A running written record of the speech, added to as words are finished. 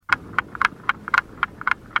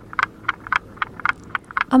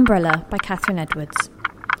Umbrella by Katherine Edwards.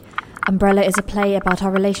 Umbrella is a play about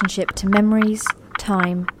our relationship to memories,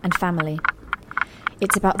 time and family.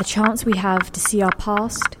 It's about the chance we have to see our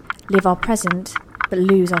past, live our present, but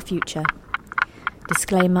lose our future.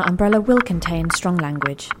 Disclaimer, Umbrella will contain strong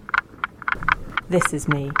language. This is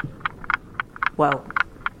me. Well,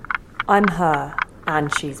 I'm her and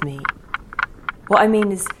she's me. What I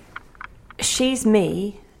mean is, she's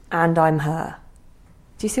me and I'm her.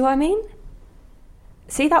 Do you see what I mean?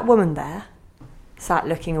 See that woman there? Sat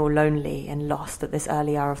looking all lonely and lost at this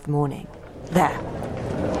early hour of the morning. There.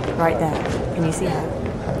 Right there. Can you see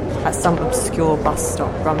her? At some obscure bus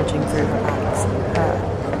stop rummaging through her bags.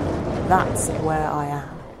 Her. That's where I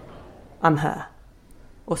am. I'm her.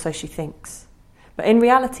 Or so she thinks. But in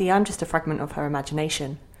reality, I'm just a fragment of her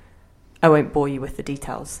imagination. I won't bore you with the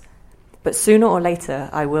details. But sooner or later,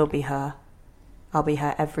 I will be her. I'll be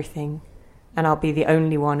her everything. And I'll be the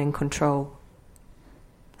only one in control.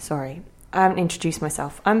 Sorry, I haven't introduced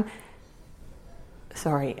myself.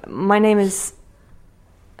 Sorry, my name is...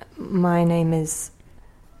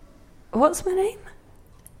 What's my name?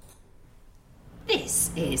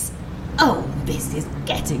 This is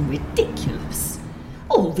getting ridiculous.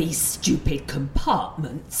 All these stupid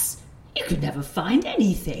compartments. You could never find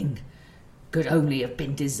anything. Could only have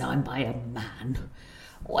been designed by a man.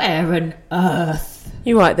 Where on earth?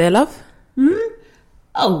 You right there, love?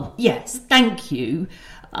 Oh, yes, thank you.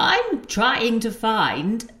 I'm trying to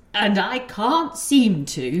find, and I can't seem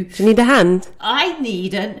to. Do you need a hand? I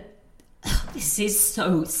need an... This is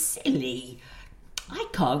so silly. I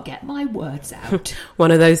can't get my words out.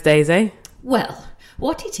 One of those days, eh? Well,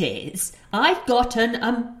 what it is, I've got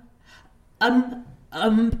an,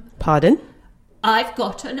 Pardon? I've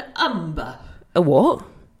got an A what?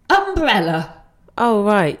 umbrella. Oh,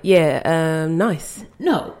 right, yeah, nice.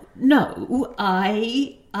 No,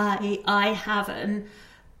 I have an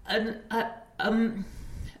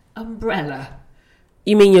umbrella.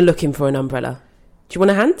 You mean you're looking for an umbrella? Do you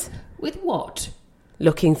want a hand? With what?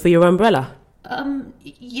 Looking for your umbrella?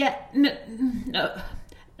 Yeah, no.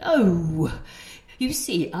 You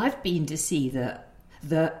see, I've been to see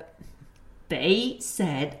they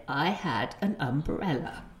said I had an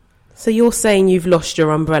umbrella. So you're saying you've lost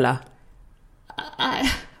your umbrella?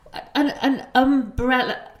 An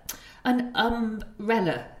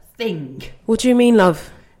umbrella thing. What do you mean,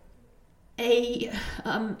 love? It's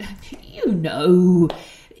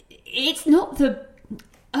not the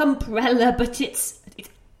umbrella, but it's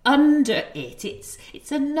under it.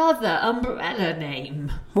 It's another umbrella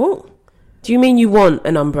name. What? Do you mean you want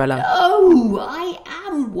an umbrella? Oh, I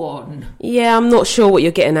am one. Yeah, I'm not sure what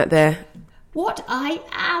you're getting at there. What I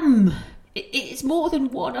am. It's more than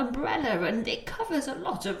one umbrella, and it covers a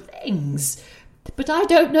lot of things. But I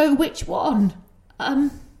don't know which one.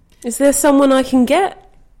 Is there someone I can get?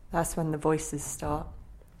 That's when the voices start.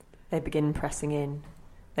 They begin pressing in.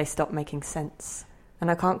 They stop making sense.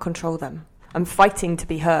 And I can't control them. I'm fighting to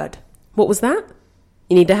be heard. What was that?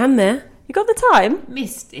 You need a hand there? You got the time?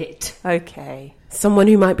 Missed it. Okay. Someone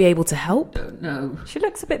who might be able to help? Don't know. She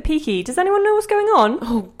looks a bit peaky. Does anyone know what's going on?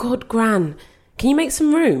 Oh, God, Gran. Can you make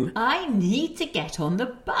some room? I need to get on the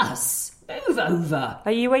bus. Move over.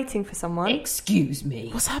 Are you waiting for someone? Excuse me.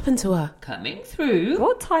 What's happened to her? Coming through.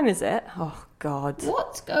 What time is it? Oh, God.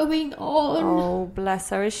 What's going on? Oh, bless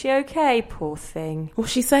her. Is she okay? Poor thing.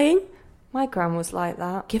 What's she saying? My gran was like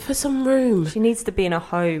that. Give her some room. She needs to be in a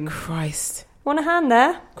home. Christ. Want a hand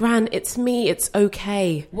there? Gran, it's me. It's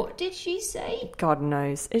okay. What did she say? God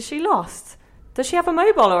knows. Is she lost? Does she have a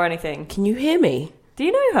mobile or anything? Can you hear me? Do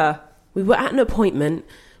you know her? We were at an appointment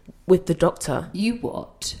with the doctor. You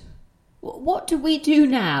what? What do we do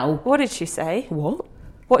now? What did she say? What?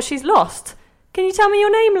 What she's lost? Can you tell me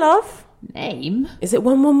your name, love? Name? Is it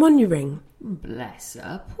 111 you ring? Bless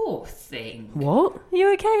her, poor thing. What? Are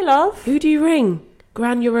you okay, love? Who do you ring?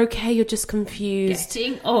 Gran, you're okay, you're just confused.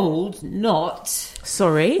 Getting old, not.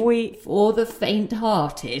 Sorry? For the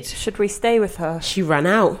faint-hearted. Should we stay with her? She ran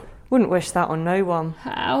out. Wouldn't wish that on no one.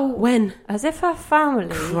 How? When? As if her family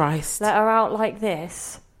Christ. let her out like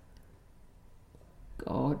this.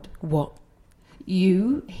 God. What?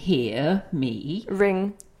 You hear me?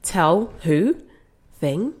 Ring. Tell who?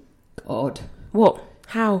 Thing? God. What?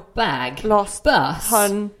 How? Bag. Lost. Bus.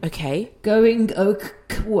 Hun. Okay. Going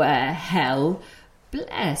where hell.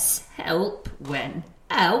 Bless. Help when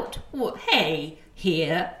out. Hey.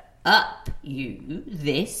 Here. Up. You.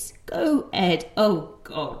 This. Go Ed. Oh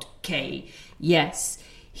God. K. Yes.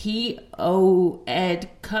 He. Oh Ed.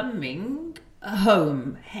 Coming.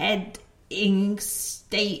 Home. Heading.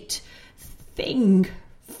 State. Thing.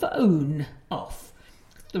 Phone. Off.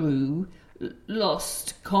 Through.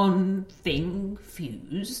 lost, confused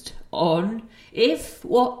on if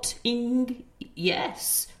what ing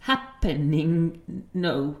yes happening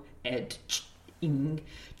no ed ing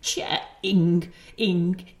che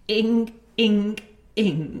ing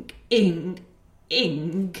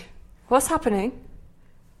What's happening?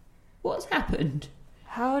 What's happened?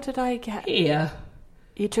 How did I get... Here.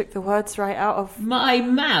 You took the words right out of... My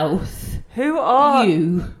mouth. Who are...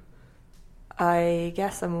 You. I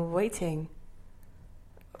guess I'm waiting.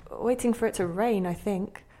 Waiting for it to rain, I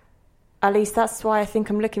think. At least that's why I think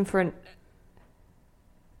I'm looking for an...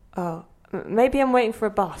 Oh, maybe I'm waiting for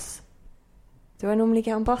a bus. Do I normally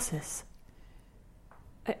get on buses?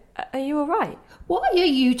 Are you alright? Why are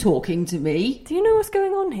you talking to me? Do you know what's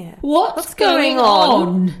going on here? What's going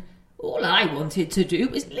on? All I wanted to do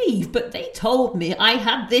was leave, but they told me I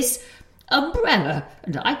had this umbrella,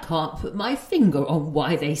 and I can't put my finger on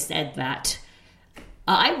why they said that.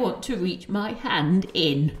 I want to reach my hand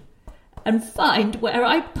in and find where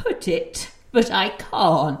I put it, but I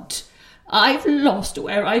can't. I've lost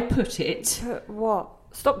where I put it. What?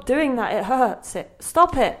 Stop doing that, it hurts.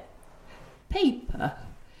 Stop it. Paper.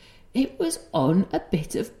 It was on a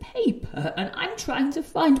bit of paper, and I'm trying to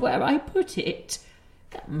find where I put it.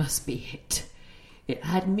 That must be it. It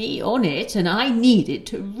had me on it, and I needed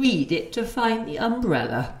to read it to find the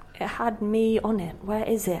umbrella. It had me on it. Where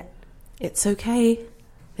is it? It's okay.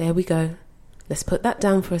 There we go. Let's put that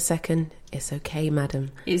down for a second. It's okay,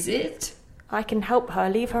 madam. Is it? I can help her.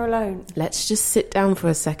 Leave her alone. Let's just sit down for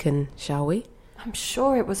a second, shall we? I'm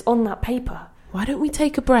sure it was on that paper. Why don't we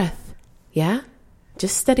take a breath? Yeah?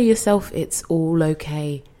 Just steady yourself. It's all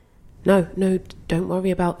okay. No, don't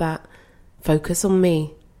worry about that. Focus on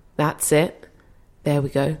me. That's it. There we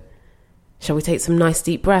go. Shall we take some nice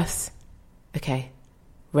deep breaths? Okay.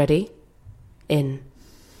 Ready? In.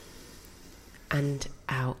 And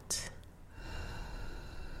out.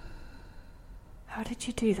 How did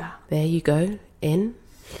you do that? There you go. In.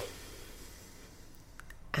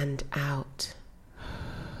 And out.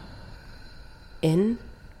 In.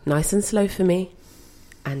 Nice and slow for me.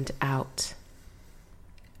 And out.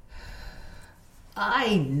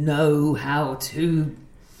 I know how to...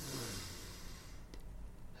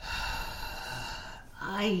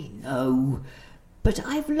 I know, but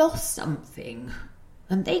I've lost something,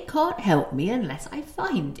 and they can't help me unless I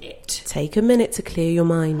find it. Take a minute to clear your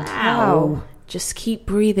mind. How? Just keep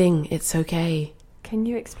breathing. It's okay. Can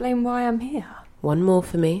you explain why I'm here? One more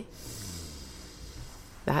for me.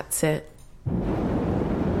 That's it.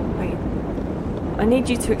 Wait. I need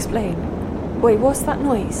you to explain. Wait, what's that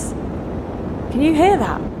noise? Can you hear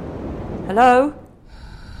that? Hello?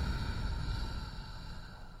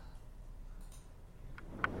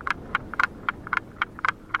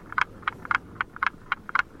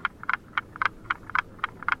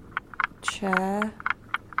 Chair,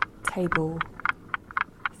 table,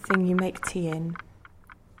 thing you make tea in.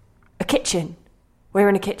 A kitchen! We're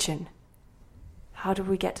in a kitchen. How did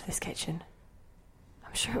we get to this kitchen?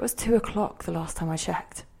 I'm sure it was 2 o'clock the last time I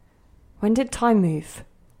checked. When did time move?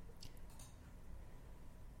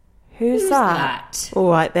 Who's that? All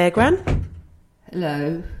right there, Gran.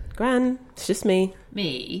 Hello? Gran, it's just me.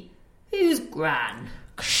 Me? Who's Gran?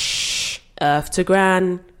 Ksh, Earth to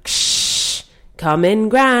Gran. Ksh, come in,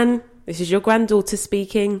 Gran. This is your granddaughter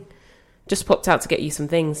speaking. Just popped out to get you some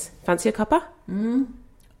things. Fancy a cuppa?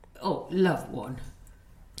 Oh, love one.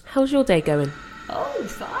 How's your day going? Oh,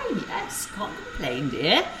 fine, yes. Can't complain,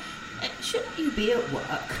 dear. Shouldn't you be at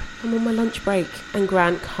work? I'm on my lunch break. And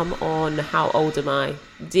Gran, come on. How old am I?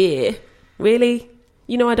 Dear? Really?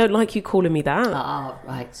 You know I don't like you calling me that. Ah,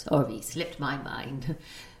 right, sorry. Slipped my mind.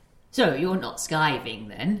 So, you're not skiving,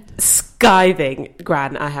 then? Skiving?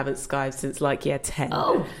 Gran, I haven't skived since like year 10.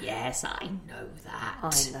 Oh, yes, I know that. I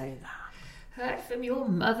know that. Heard from your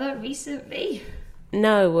mother recently?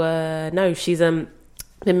 No, she's been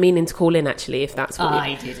meaning to call in, actually, if that's what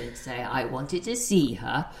I didn't say I wanted to see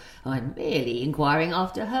her. I'm merely inquiring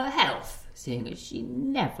after her health, seeing as she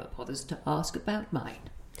never bothers to ask about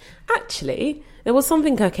mine. Actually, there was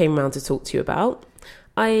something I came round to talk to you about.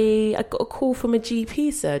 I got a call from a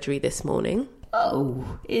GP surgery this morning.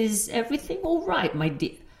 Oh, is everything all right, my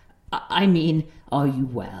dear? I mean, are you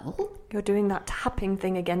well? You're doing that tapping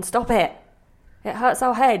thing again. Stop it. It hurts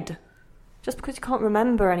our head. Just because you can't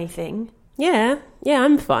remember anything. Yeah,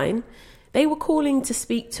 I'm fine. They were calling to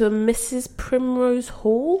speak to a Mrs. Primrose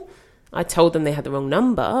Hall. I told them they had the wrong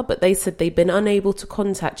number, but they said they'd been unable to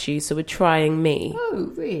contact you, so were trying me.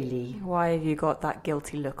 Oh, really? Why have you got that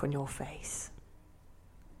guilty look on your face?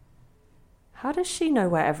 How does she know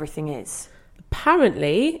where everything is?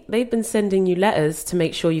 Apparently, they've been sending you letters to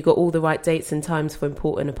make sure you got all the right dates and times for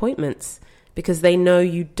important appointments. because they know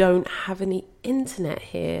you don't have any internet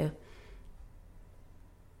here.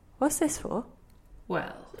 What's this for?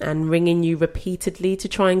 Well, And ringing you repeatedly to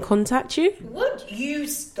try and contact you? would you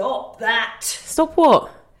stop that? Stop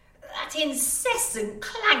what? That incessant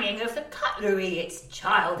clanging of the cutlery. It's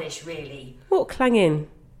childish, really. What clanging?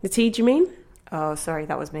 The tea, do you mean? Oh, sorry,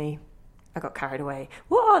 that was me. I got carried away.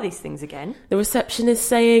 What are these things again? The receptionist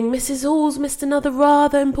saying, Mrs. Hall's missed another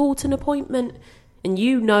rather important appointment. And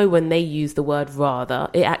you know when they use the word rather,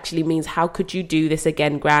 it actually means how could you do this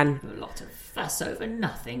again, Gran? A lot of fuss over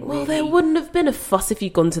nothing, Well, really. there wouldn't have been a fuss if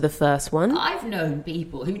you'd gone to the first one. I've known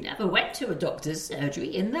people who never went to a doctor's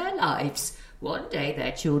surgery in their lives. One day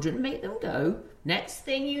their children make them go. Next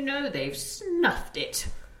thing you know, they've snuffed it.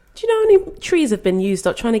 Do you know how many trees have been used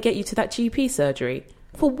up trying to get you to that GP surgery?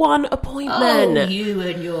 For one appointment. Oh, you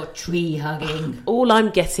and your tree hugging. All I'm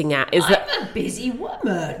getting at is that... I'm a busy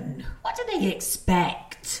woman. What do they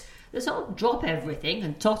expect? They sort of drop everything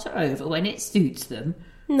and totter over when it suits them.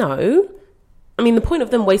 No. I mean, the point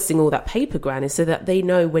of them wasting all that paper, Gran, is so that they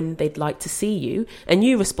know when they'd like to see you, and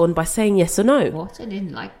you respond by saying yes or no. What an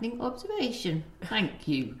enlightening observation. Thank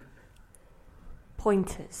you.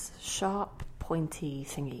 Pointers. Sharp, pointy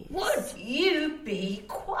thingies. Would you be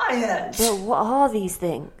quiet? Well, what are these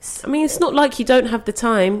things? I mean, it's not like you don't have the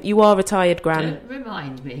time. You are retired, Gran. Don't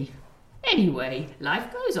remind me. Anyway,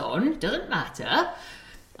 life goes on. Doesn't matter.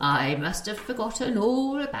 I must have forgotten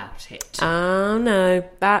all about it. Oh, no.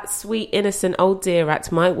 That sweet, innocent old dear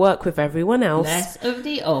act might work with everyone else. Less of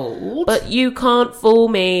the old. But you can't fool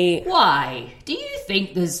me. Why? Do you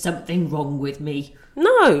think there's something wrong with me?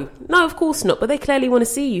 No, of course not. But they clearly want to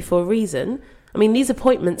see you for a reason. I mean, these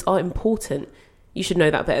appointments are important. You should know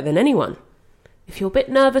that better than anyone. If you're a bit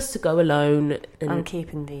nervous to go alone... I'm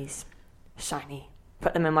keeping these. Shiny.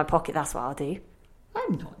 Put them in my pocket, that's what I'll do.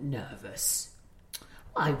 I'm not nervous.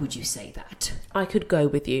 Why would you say that? I could go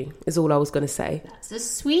with you, is all I was going to say. That's a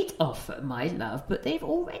sweet offer, my love, but they've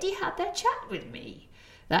already had their chat with me.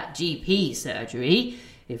 That GP surgery,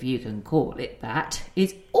 if you can call it that,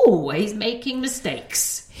 is always making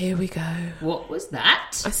mistakes. Here we go. What was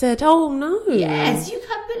that? I said, oh, no. Yes, you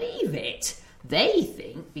can't believe it. They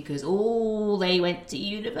think, because all they went to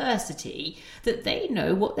university, that they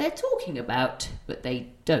know what they're talking about, but they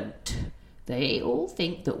don't. They all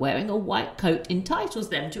think that wearing a white coat entitles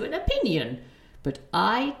them to an opinion. But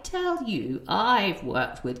I tell you, I've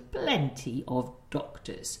worked with plenty of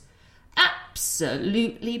doctors.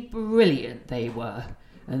 Absolutely brilliant they were.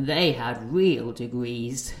 And they had real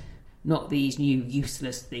degrees. Not these new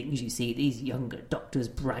useless things you see these younger doctors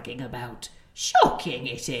bragging about. Shocking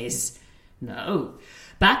it is. No.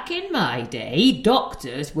 Back in my day,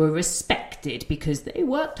 doctors were respected because they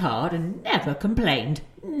worked hard and never complained.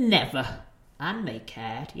 Never. And they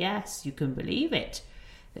cared, yes, you can believe it.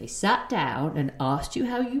 They sat down and asked you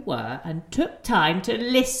how you were and took time to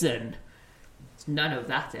listen. It's none of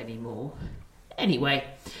that anymore. Anyway,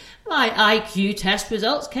 my IQ test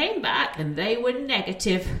results came back and they were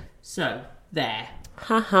negative. So, there.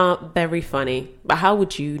 Haha, very funny. But how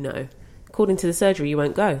would you know? According to the surgery, you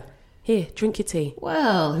won't go. Here, drink your tea.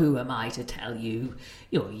 Well, who am I to tell you?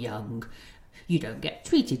 You're young. You don't get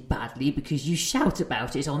treated badly because you shout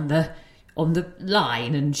about it on the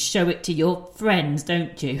line and show it to your friends,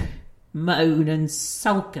 don't you? Moan and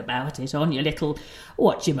sulk about it on your little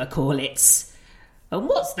whatchamacallits. And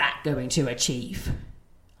what's that going to achieve?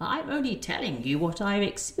 I'm only telling you what I've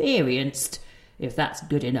experienced, if that's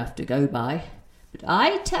good enough to go by. But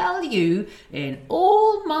I tell you, in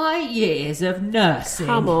all my years of nursing...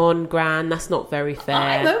 Come on, Gran, that's not very fair.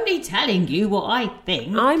 I'm only telling you what I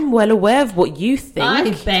think. I'm well aware of what you think.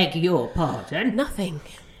 I beg your pardon. Nothing.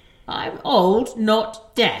 I'm old,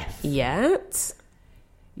 not deaf. Yet?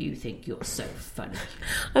 You think you're so funny.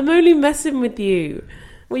 I'm only messing with you.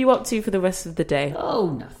 What are you up to for the rest of the day? Oh,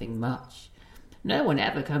 nothing much. No one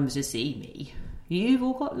ever comes to see me. You've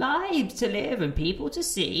all got lives to live and people to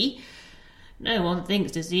see. No one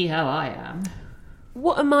thinks to see how I am.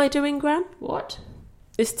 What am I doing, Gran? What?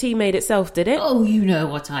 This tea made itself, did it? Oh, you know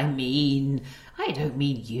what I mean. I don't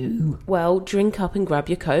mean you. Well, drink up and grab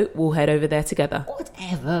your coat. We'll head over there together.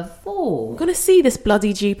 Whatever for? I'm going to see this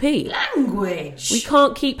bloody GP. Language. We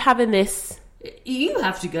can't keep having this. You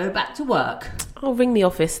have to go back to work. I'll ring the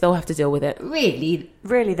office. They'll have to deal with it. Really?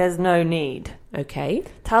 Really, there's no need. Okay.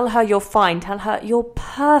 Tell her you're fine. Tell her you're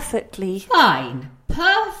perfectly... Fine.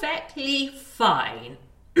 Perfectly fine.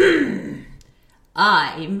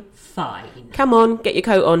 I'm fine. Come on, get your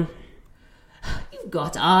coat on. You've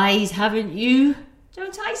got eyes, haven't you?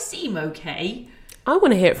 Don't I seem okay? I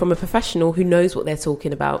want to hear it from a professional who knows what they're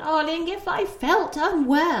talking about. Darling, if I felt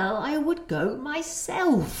unwell, I would go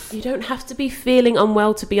myself. You don't have to be feeling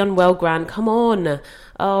unwell to be unwell, Gran. Come on.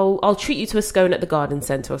 I'll treat you to a scone at the garden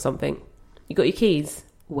centre or something. You got your keys?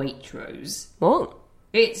 Waitrose. What?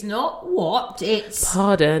 It's not what, it's...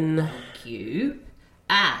 Pardon. Thank you.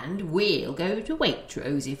 And we'll go to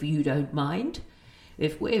Waitrose if you don't mind.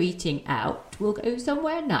 If we're eating out, we'll go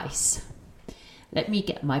somewhere nice. Let me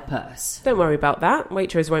get my purse. Don't worry about that.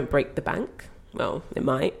 Waitrose won't break the bank. Well, it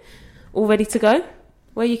might. All ready to go?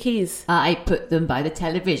 Where are your keys? I put them by the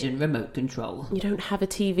television remote control. You don't have a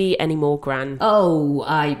TV anymore, Gran. Oh,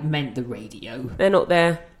 I meant the radio. They're not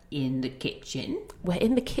there. In the kitchen? We're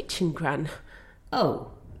in the kitchen, Gran.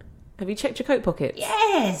 Oh. Have you checked your coat pockets?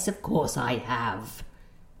 Yes, of course I have.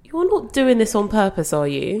 You're not doing this on purpose, are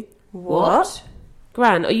you? What?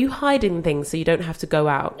 Gran, are you hiding things so you don't have to go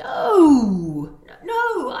out? No,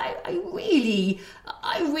 I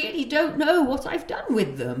really don't know what I've done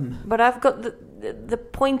with them. But I've got the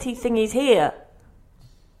pointy thingies here.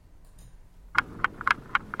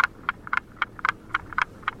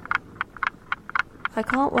 I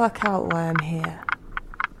can't work out why I'm here.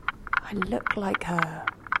 I look like her,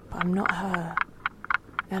 but I'm not her.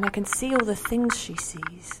 And I can see all the things she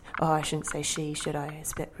sees. Oh, I shouldn't say she, should I?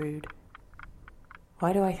 It's a bit rude.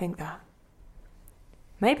 Why do I think that?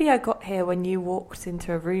 Maybe I got here when you walked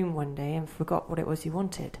into a room one day and forgot what it was you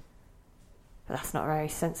wanted. But that's not a very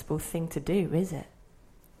sensible thing to do, is it?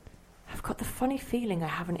 I've got the funny feeling I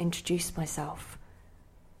haven't introduced myself.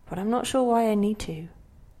 But I'm not sure why I need to.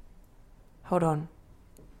 Hold on.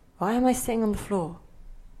 Why am I sitting on the floor?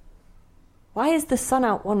 Why is the sun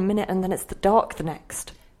out 1 minute and then it's the dark the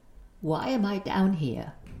next? Why am I down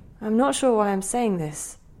here? I'm not sure why I'm saying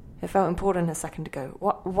this. It felt important a second ago.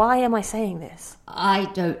 Why am I saying this? I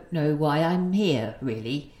don't know why I'm here,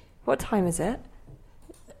 really. What time is it?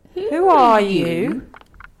 Who are you?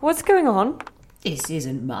 What's going on? This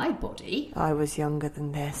isn't my body. I was younger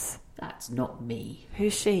than this. That's not me.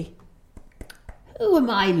 Who's she? Who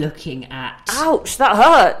am I looking at? Ouch, that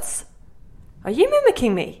hurts! Are you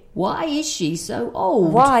mimicking me? Why is she so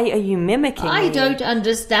old? Why are you mimicking me? I don't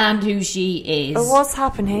understand who she is. What's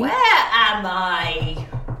happening? Where am I?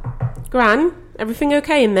 Gran, everything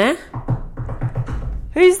okay in there?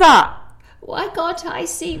 Who's that? Why can't I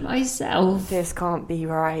see myself? This can't be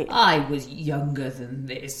right. I was younger than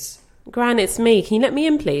this. Gran, it's me. Can you let me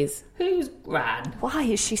in, please? Who's Gran? Why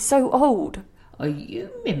is she so old? Are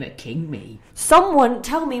you mimicking me? Someone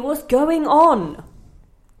tell me what's going on.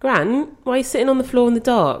 Gran, why are you sitting on the floor in the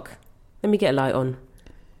dark? Let me get a light on.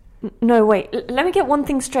 No, wait. Let me get one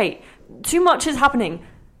thing straight. Too much is happening.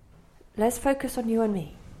 Let's focus on you and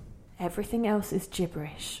me. Everything else is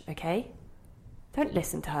gibberish, okay? Don't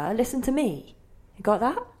listen to her. Listen to me. You got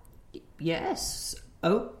that? Yes,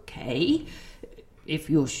 okay. If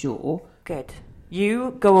you're sure. Good.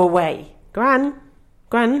 You go away. Gran,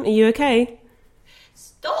 are you okay?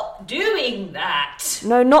 Stop doing that!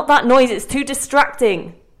 No, not that noise. It's too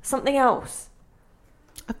distracting. Something else.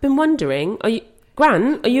 I've been wondering,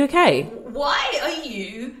 Gran, are you okay? Why are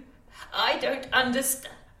you... I don't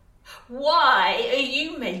understand. Why are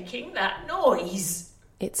you making that noise?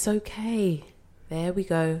 It's okay. There we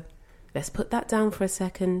go. Let's put that down for a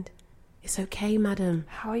second. It's okay, madam.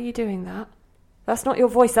 How are you doing that? That's not your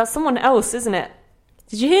voice. That's someone else, isn't it?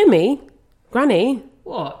 Did you hear me? Granny?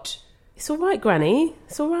 What? It's all right, Granny.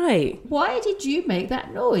 It's all right. Why did you make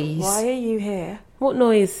that noise? Why are you here? What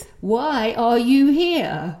noise? Why are you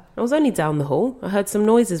here? I was only down the hall. I heard some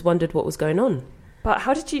noises, wondered what was going on. But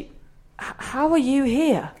how did you... How are you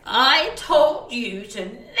here? I told you to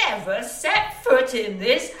never set foot in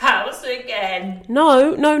this house again.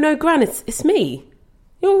 No, Gran, it's me.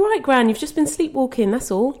 You're all right, Gran. You've just been sleepwalking,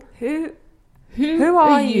 that's all. Who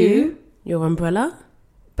are you? Your umbrella?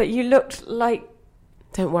 But you looked like...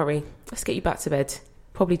 Don't worry. Let's get you back to bed.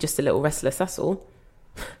 Probably just a little restless, that's all.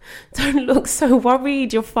 Don't look so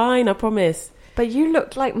worried. You're fine, I promise. But you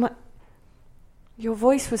looked like my... Your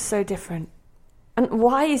voice was so different. And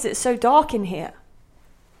why is it so dark in here?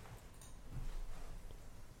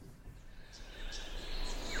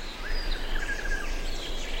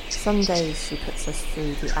 Some days she puts us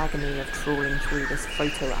through the agony of trawling through this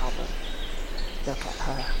photo album. Look at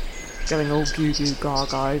her, going all goo-goo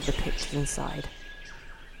gaga over the pictures inside.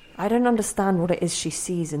 I don't understand what it is she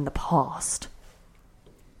sees in the past.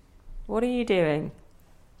 What are you doing?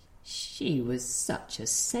 She was such a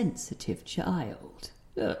sensitive child.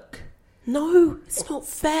 Look. No, it's not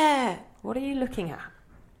fair. What are you looking at?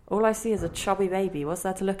 All I see is a chubby baby. What's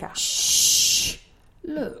there to look at? Shh!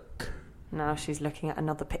 Look. Now she's looking at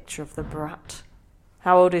another picture of the brat.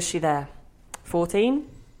 How old is she there? 14?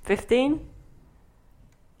 15?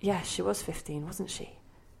 Yeah, she was 15, wasn't she?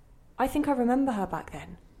 I think I remember her back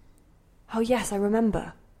then. Oh, yes, I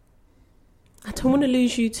remember. I don't want to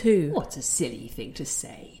lose you too. What a silly thing to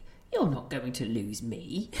say. You're not going to lose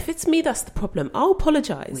me. If it's me that's the problem, I'll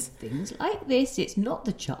apologise. With things like this, it's not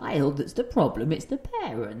the child that's the problem, it's the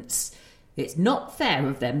parents. It's not fair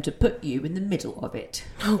of them to put you in the middle of it.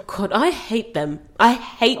 Oh, God, I hate them. I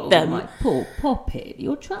hate them. My poor poppet.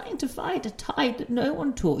 You're trying to fight a tide that no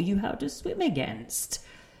one taught you how to swim against.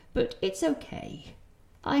 But it's okay.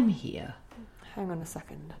 I'm here. Hang on a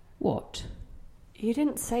second. What? You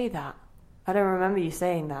didn't say that. I don't remember you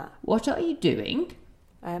saying that. What are you doing?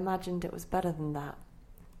 I imagined it was better than that.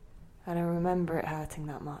 I don't remember it hurting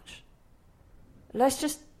that much. Let's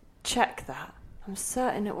just check that. I'm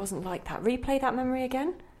certain it wasn't like that. Replay that memory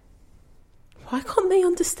again? Why can't they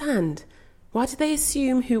understand? Why do they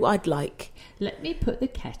assume who I'd like? Let me put the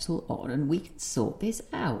kettle on and we can sort this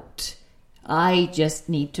out. I just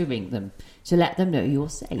need to ring them to let them know you're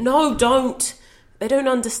safe. No, don't. They don't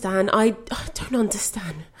understand. I don't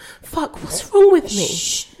understand. Fuck, what's wrong with me?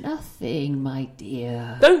 Shh, nothing, my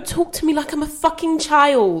dear. Don't talk to me like I'm a fucking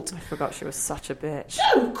child. I forgot she was such a bitch.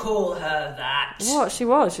 Don't call her that. What? She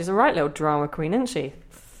was. She's a right little drama queen, isn't she?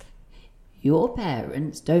 Your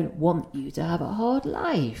parents don't want you to have a hard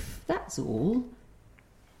life, that's all.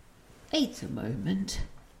 Wait a moment.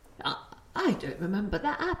 I don't remember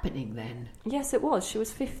that happening then. Yes, it was. She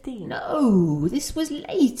was 15. No, this was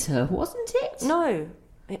later, wasn't it? No.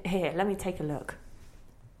 Here, let me take a look.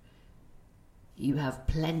 You have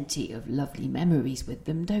plenty of lovely memories with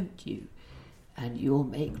them, don't you? And you'll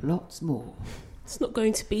make lots more. It's not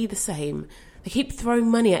going to be the same. They keep throwing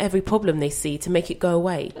money at every problem they see to make it go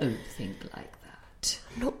away. Don't think like that.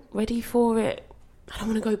 I'm not ready for it. I don't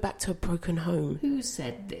want to go back to a broken home. Who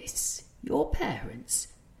said this? Your parents?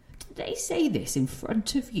 Did they say this in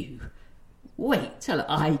front of you? Wait till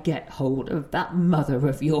I get hold of that mother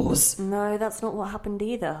of yours. No, that's not what happened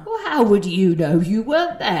either. Well, how would you know? You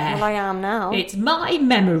weren't there. Well, I am now. It's my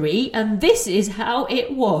memory, and this is how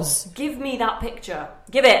it was. Give me that picture.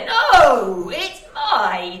 Give it. No, it's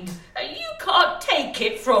mine. And you can't take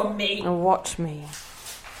it from me. Now watch me.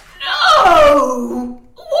 No!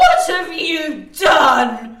 What have you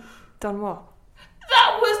done? Done what?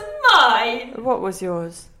 That was mine. What was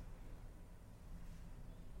yours?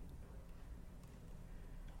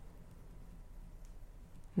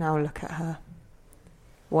 Now look at her,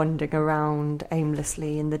 wandering around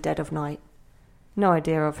aimlessly in the dead of night. No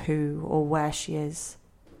idea of who or where she is.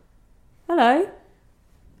 Hello?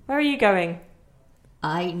 Where are you going?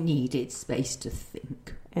 I needed space to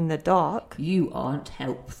think. In the dark? You aren't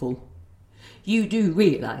helpful. You do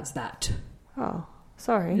realise that. Oh,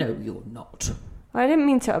 sorry. No, you're not. I didn't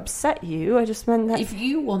mean to upset you, I just meant that... If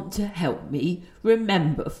you want to help me,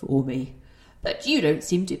 remember for me. But you don't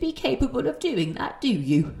seem to be capable of doing that, do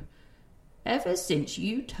you? Ever since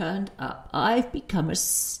you turned up, I've become a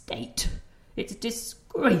state. It's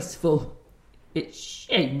disgraceful. It's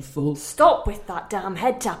shameful. Stop with that damn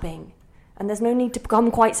head tapping. And there's no need to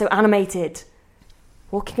become quite so animated.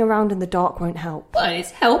 Walking around in the dark won't help. But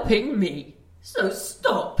it's helping me. So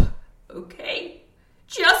stop, okay?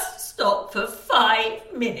 Just stop for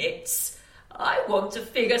 5 minutes. I want to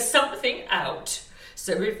figure something out.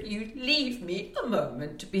 So if you leave me a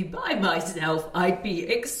moment to be by myself, I'd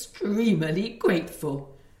be extremely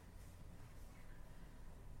grateful.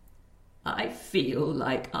 I feel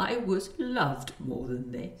like I was loved more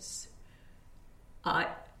than this. I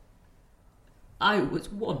was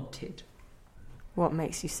wanted. What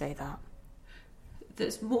makes you say that?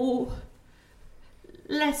 There's more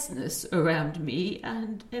lessness around me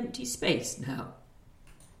and empty space now.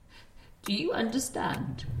 Do you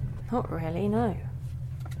understand? Not really, no.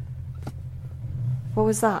 What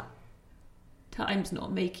was that? Time's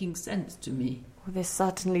not making sense to me. Well, this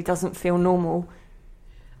certainly doesn't feel normal.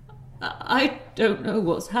 I don't know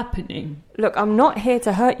what's happening. Look, I'm not here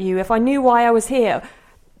to hurt you. If I knew why I was here,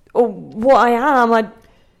 or what I am, I'd...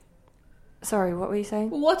 Sorry, what were you saying?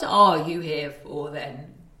 What are you here for,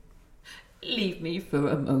 then? Leave me for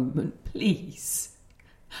a moment, please.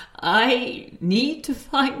 I need to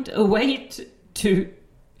find a way to...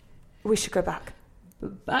 We should go back.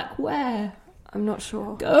 Back where? I'm not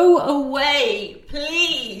sure. Go away,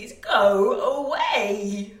 please, go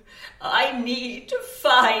away. I need to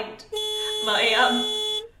find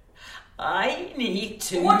my, I need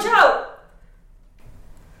to... Watch out!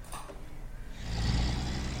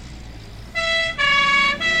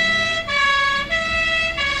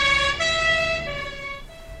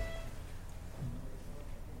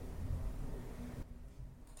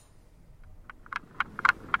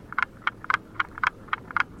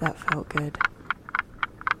 felt good.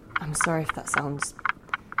 I'm sorry if that sounds...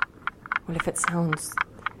 Well, if it sounds...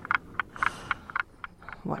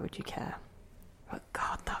 Why would you care? But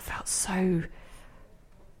God, that felt so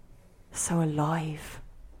alive.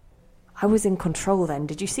 I was in control then.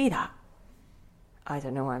 Did you see that? I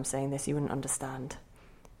don't know why I'm saying this. You wouldn't understand.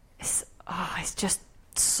 It's just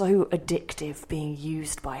so addictive being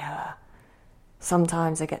used by her.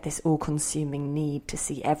 Sometimes I get this all-consuming need to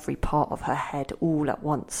see every part of her head all at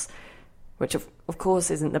once, which of course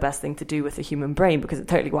isn't the best thing to do with the human brain because it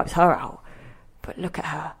totally wipes her out. But look at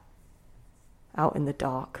her, out in the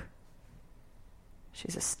dark.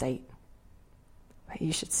 She's a state. But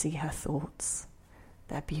you should see her thoughts.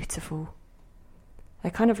 They're beautiful. They're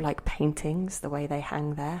kind of like paintings, the way they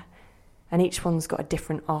hang there. And each one's got a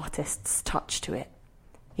different artist's touch to it.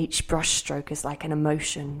 Each brushstroke is like an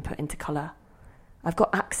emotion put into colour. I've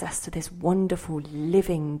got access to this wonderful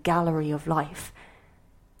living gallery of life.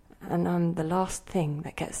 And I'm the last thing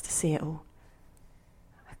that gets to see it all.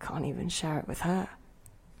 I can't even share it with her.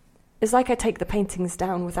 It's like I take the paintings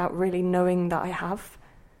down without really knowing that I have.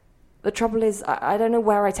 The trouble is, I don't know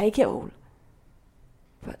where I take it all.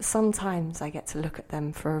 But sometimes I get to look at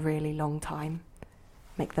them for a really long time,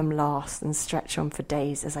 make them last and stretch on for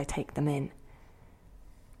days as I take them in.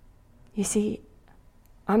 You see,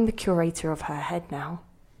 I'm the curator of her head now,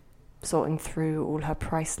 sorting through all her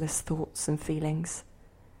priceless thoughts and feelings.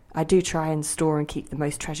 I do try and store and keep the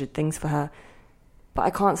most treasured things for her, but I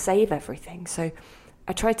can't save everything, so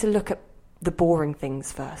I try to look at the boring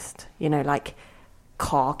things first, like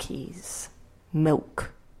car keys,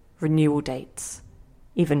 milk, renewal dates,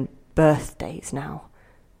 even birthdays now.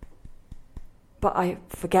 But I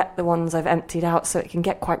forget the ones I've emptied out, so it can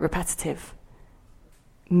get quite repetitive.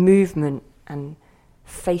 Movement and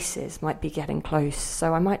faces might be getting close,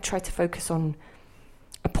 so I might try to focus on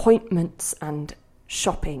appointments and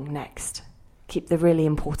shopping next. Keep the really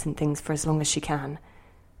important things for as long as she can.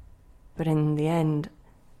 But in the end,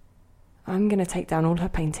 I'm going to take down all her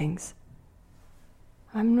paintings.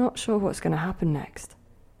 I'm not sure what's going to happen next.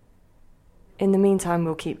 In the meantime,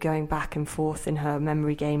 we'll keep going back and forth in her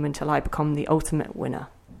memory game until I become the ultimate winner.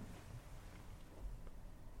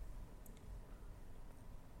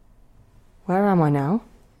 Where am I now?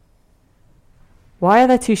 Why are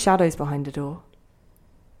there two shadows behind a door?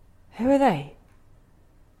 Who are they?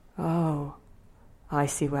 Oh, I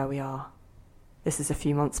see where we are. This is a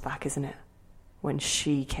few months back, isn't it? When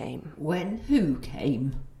she came. When who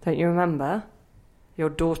came? Don't you remember? Your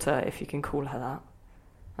daughter, if you can call her that.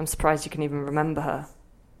 I'm surprised you can even remember her,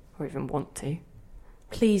 or even want to.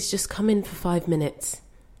 Please, just come in for 5 minutes.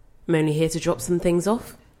 I'm only here to drop some things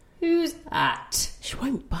off. Who's that? She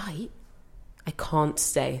won't bite. I can't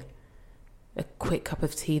stay. A quick cup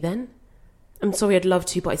of tea, then? I'm sorry, I'd love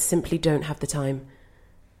to, but I simply don't have the time.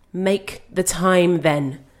 Make the time,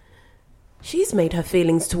 then. She's made her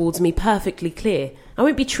feelings towards me perfectly clear. I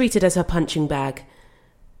won't be treated as her punching bag.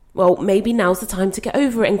 Well, maybe now's the time to get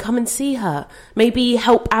over it and come and see her. Maybe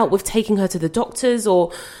help out with taking her to the doctors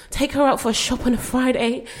or take her out for a shop on a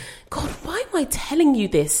Friday. God, why am I telling you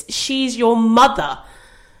this? She's your mother.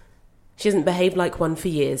 She hasn't behaved like one for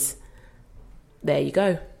years. There you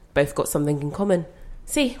go. Both got something in common.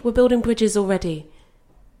 See, we're building bridges already.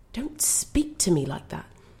 Don't speak to me like that.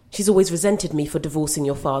 She's always resented me for divorcing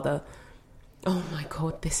your father. Oh my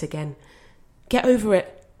God, this again. Get over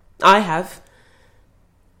it. I have.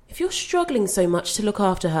 If you're struggling so much to look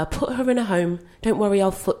after her, put her in a home. Don't worry,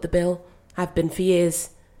 I'll foot the bill. Have been for years.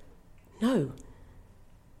 No.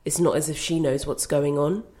 It's not as if she knows what's going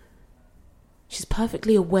on. She's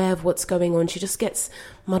perfectly aware of what's going on. She just gets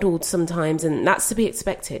muddled sometimes, and that's to be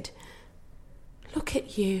expected. Look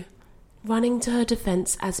at you, running to her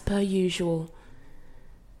defence as per usual.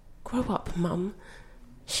 Grow up, Mum.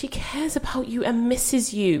 She cares about you and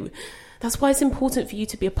misses you. That's why it's important for you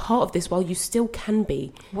to be a part of this while you still can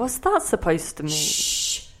be. What's that supposed to mean?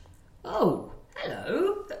 Shh. Oh,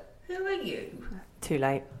 hello. Who are you? Too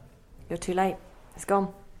late. You're too late. It's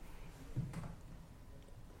gone.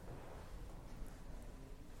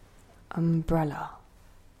 Umbrella.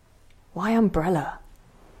 Why umbrella?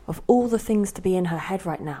 Of all the things to be in her head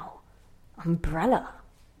right now. Umbrella.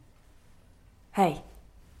 Hey,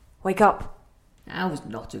 wake up. Now's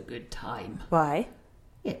not a good time. Why?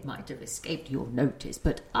 It might have escaped your notice,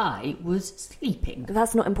 but I was sleeping.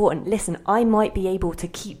 That's not important. Listen, I might be able to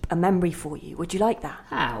keep a memory for you. Would you like that?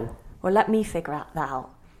 How? Well, let me figure that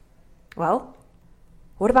out. Well,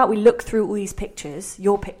 what about we look through all these pictures,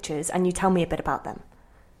 your pictures, and you tell me a bit about them?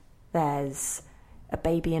 There's a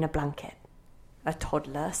baby in a blanket, a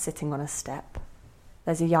toddler sitting on a step.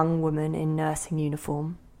 There's a young woman in nursing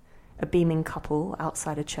uniform, a beaming couple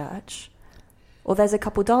outside a church. Or there's a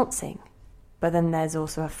couple dancing, but then there's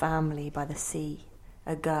also a family by the sea,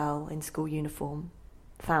 a girl in school uniform,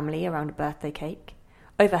 family around a birthday cake.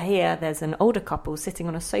 Over here, there's an older couple sitting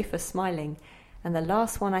on a sofa smiling, and the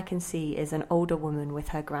last one I can see is an older woman with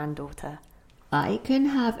her granddaughter. I can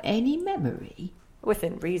have any memory,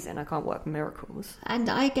 Within reason, I can't work miracles. and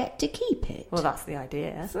I get to keep it. Well, that's the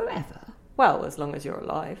idea. Forever. Well, as long as you're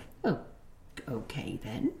alive. Oh, okay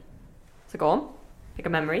then. So go on, pick a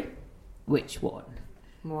memory. Which one?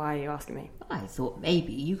 Why are you asking me? I thought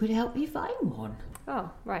maybe you could help me find one.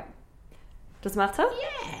 Oh, right. Does it matter?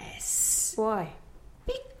 Yes. Why?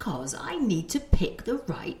 Because I need to pick the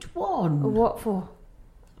right one. What for?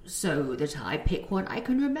 So that I pick one I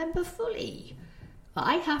can remember fully.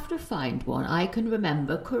 I have to find one I can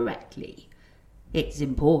remember correctly. It's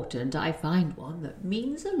important I find one that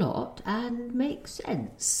means a lot and makes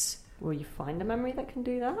sense. Will you find a memory that can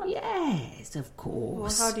do that? Yes, of Well,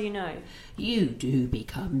 course. how do you know? You do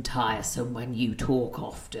become tiresome when you talk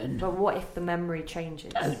often. But what if the memory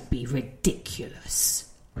changes? Don't be ridiculous.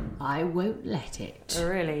 I won't let it. Oh,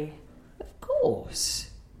 really? Of course.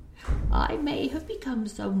 I may have become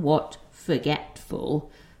somewhat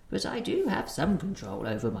forgetful, but I do have some control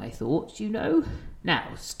over my thoughts, you know. Now,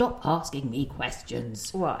 stop asking me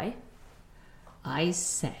questions. Why? I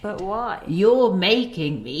said, But why? you're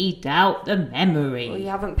making me doubt the memory. Well, you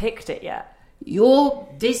haven't picked it yet. You're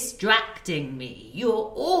distracting me. You're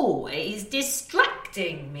always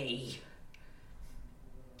distracting me.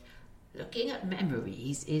 Looking at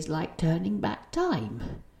memories is like turning back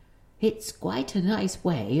time. It's quite a nice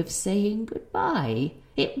way of saying goodbye.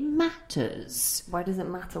 It matters. Why does it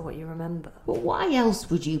matter what you remember? But why else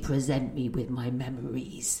would you present me with my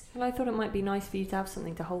memories? Well, I thought it might be nice for you to have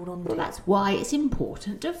something to hold on to. Well, that's why it's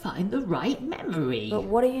important to find the right memory. But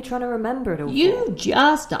what are you trying to remember it all You for?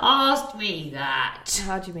 just asked me that.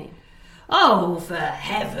 How do you mean? Oh, for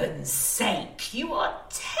heaven's sake, you are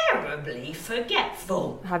terribly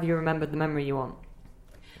forgetful. Have you remembered the memory you want?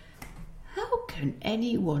 How can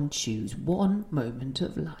anyone choose one moment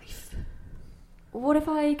of life? What if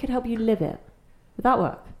I could help you live it? Would that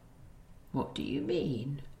work? What do you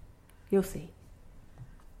mean? You'll see.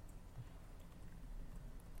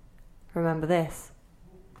 Remember this.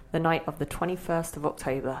 The night of the 21st of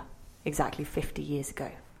October, exactly 50 years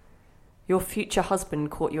ago. Your future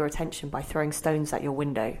husband caught your attention by throwing stones at your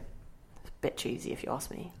window. It's a bit cheesy if you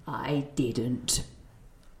ask me. I didn't.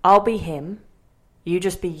 I'll be him, you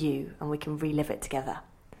just be you, and we can relive it together.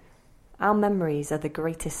 Our memories are the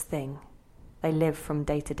greatest thing. They live from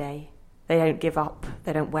day to day. They don't give up,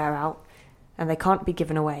 they don't wear out, and they can't be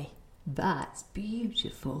given away. That's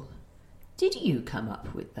beautiful. Did you come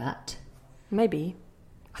up with that? Maybe.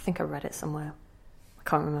 I think I read it somewhere. I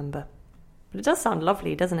can't remember. But it does sound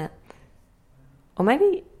lovely, doesn't it? Or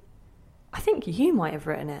maybe, I think you might have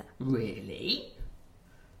written it. Really?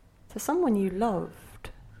 To someone you loved.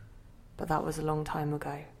 But that was a long time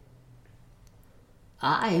ago.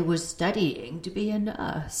 I was studying to be a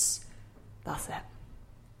nurse. That's it.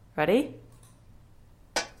 Ready?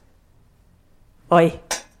 Oi,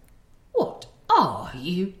 What are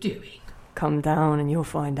you doing? come down and you'll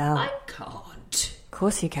find out. I can't. Of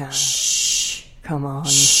course you can. Shh. Come on.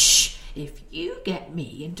 Shh. If you get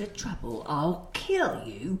me into trouble, I'll kill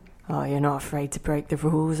you. Oh, you're not afraid to break the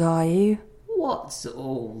rules, are you? What's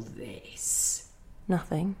all this?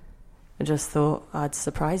 Nothing. I just thought I'd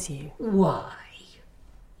surprise you. Why?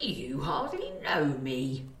 You hardly know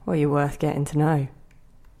me. Well, you're worth getting to know.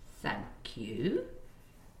 Thank you.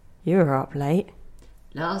 You were up late.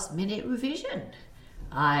 Last minute revision.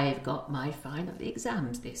 I've got my final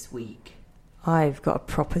exams this week. I've got a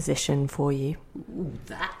proposition for you. Ooh,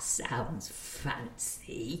 that sounds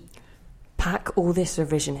fancy. Pack all this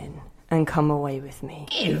revision in and come away with me.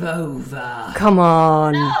 Give over. Come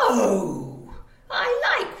on. No!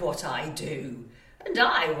 I like what I do, and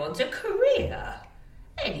I want a career.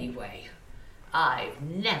 Anyway, I've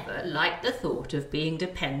never liked the thought of being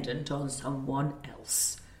dependent on someone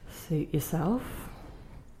else. Suit yourself.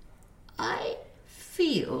 I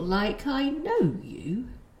feel like I know you.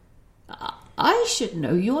 I should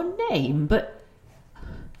know your name, but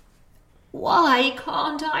why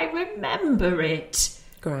can't I remember it?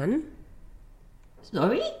 Gran,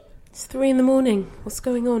 Sorry? it's 3 a.m. What's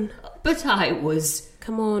going on? But I was...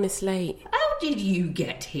 Come on, it's late. How did you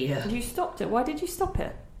get here? You stopped it. Why did you stop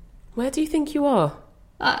it? Where do you think you are?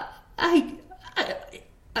 I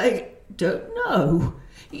don't know.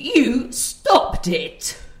 You stopped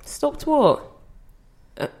it. Stopped what?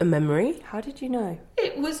 A memory? How did you know?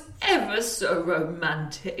 It was ever so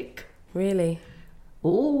romantic. Really?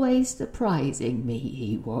 Always surprising me,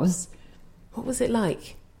 he was. What was it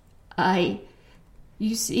like?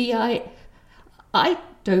 You see, I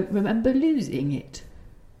don't remember losing it.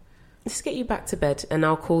 Let's get you back to bed and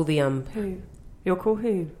I'll call the, Who? You'll call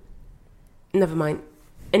who? Never mind.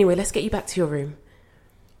 Anyway, let's get you back to your room.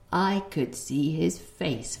 I could see his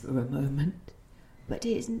face for a moment, but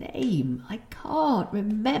his name, I can't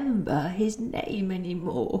remember his name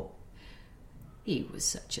anymore. He was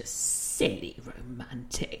such a silly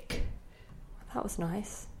romantic. That was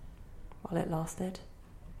nice, while it lasted.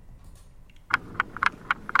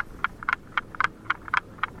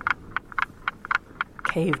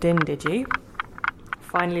 Caved in, did you?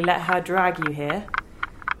 Finally let her drag you here?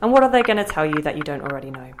 And what are they going to tell you that you don't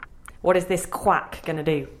already know? What is this quack going to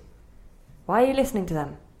do? Why are you listening to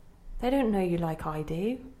them? They don't know you like I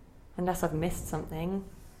do, unless I've missed something,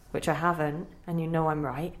 which I haven't, and you know I'm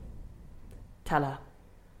right. Tell her.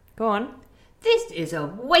 Go on. This is a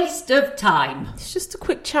waste of time. It's just a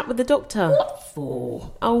quick chat with the doctor. What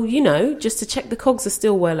for? Oh, you know, just to check the cogs are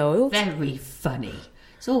still well oiled. Very funny.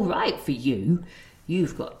 It's all right for you.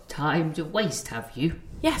 You've got time to waste, have you?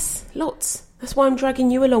 Yes, lots. That's why I'm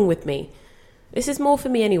dragging you along with me. This is more for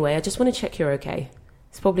me anyway. I just want to check you're okay.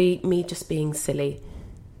 It's probably me just being silly.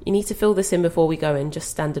 You need to fill this in before we go in, just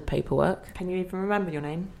standard paperwork. Can you even remember your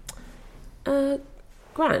name?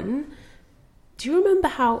 Gran, do you remember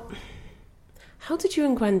how did you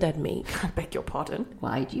and Grandad meet? I beg your pardon?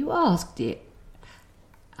 Why do you ask, dear?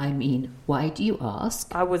 Why do you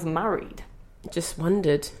ask? I was married. Just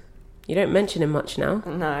wondered. You don't mention him much now.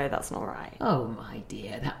 No, that's not right. Oh, my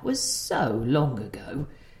dear, that was so long ago.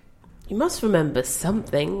 You must remember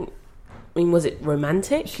something. I mean, was it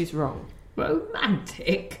romantic? She's wrong.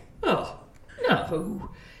 Romantic? Oh, no.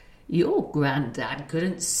 Your granddad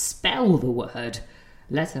couldn't spell the word,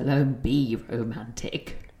 let alone be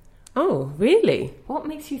romantic. Oh, really? What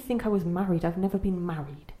makes you think I was married? I've never been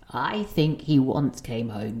married. I think he once came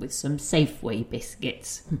home with some Safeway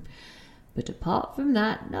biscuits. But apart from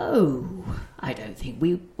that, no. I don't think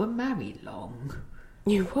we were married long.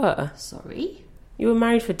 You were? Sorry? You were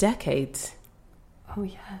married for decades. Oh,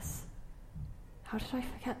 yes. How did I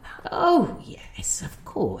forget that? Oh, yes, of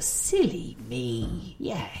course. Silly me.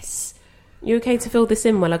 Yes. You okay to fill this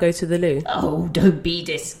in while I go to the loo? Oh, don't be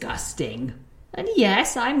disgusting. And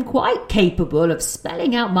yes, I'm quite capable of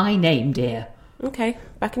spelling out my name, dear. Okay,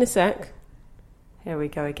 back in a sec. Here we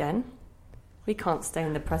go again. We can't stay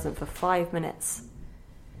in the present for 5 minutes.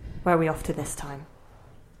 Where are we off to this time?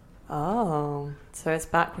 Oh, so it's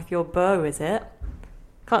back with your beau, is it?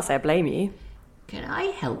 Can't say I blame you. Can I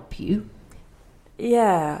help you?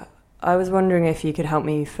 Yeah, I was wondering if you could help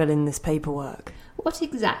me fill in this paperwork. What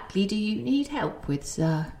exactly do you need help with,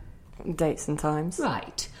 sir? Dates and times.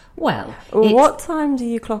 Right. Well, What time do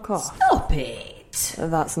you clock off? Stop it!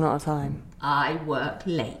 That's not a time. I work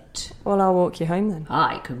late. Well, I'll walk you home then.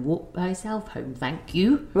 I can walk myself home, thank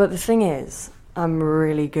you. But the thing is, I'm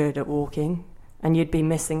really good at walking, and you'd be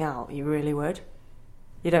missing out, you really would.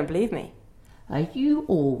 You don't believe me? Are you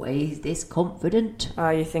always this confident? Oh,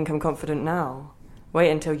 you think I'm confident now? Wait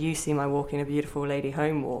until you see my walking a beautiful lady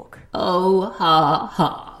home walk. Oh, ha,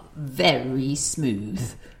 ha. Very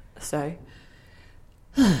smooth. So?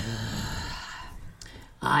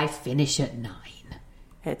 I finish at 9.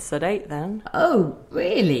 It's at 8 then. Oh,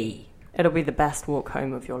 really? It'll be the best walk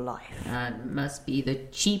home of your life. That must be the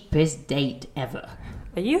cheapest date ever.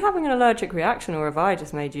 Are you having an allergic reaction or have I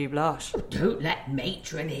just made you blush? Don't let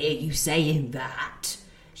Matron hear you saying that.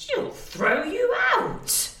 She'll throw you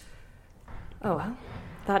out. Oh well,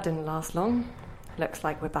 that didn't last long. Looks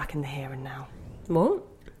like we're back in the here and now. What?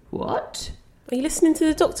 What? Are you listening to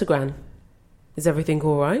the doctor, Gran? Is everything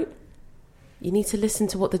all right? You need to listen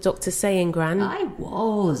to what the doctor's saying, Gran. I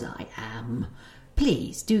am.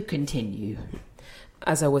 Please do continue.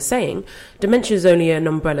 As I was saying, dementia is only an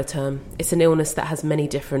umbrella term. It's an illness that has many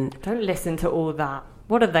different... Don't listen to all that.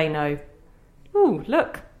 What do they know? Ooh,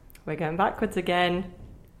 look. We're going backwards again.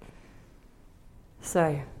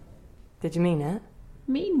 So, did you mean it?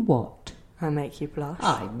 Mean what? I make you blush.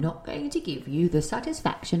 I'm not going to give you the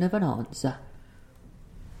satisfaction of an answer.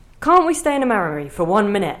 Can't we stay in a memory for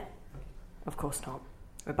 1 minute? Of course not.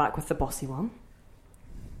 We're back with the bossy one.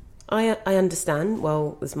 I understand,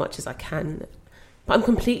 well, as much as I can. But I'm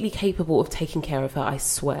completely capable of taking care of her, I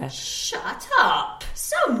swear. Shut up!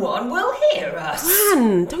 Someone will hear us!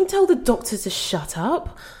 Gran, don't tell the doctor to shut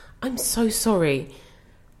up. I'm so sorry.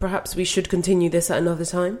 Perhaps we should continue this at another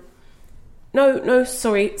time? No,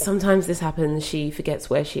 sorry. Sometimes this happens. She forgets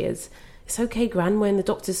where she is. It's okay, Gran. We're in the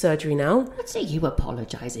doctor's surgery now. What's you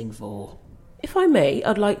apologising for? If I may,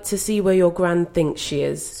 I'd like to see where your gran thinks she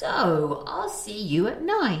is. So, I'll see you at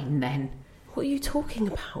 9 then. What are you talking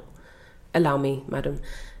about? Allow me, madam.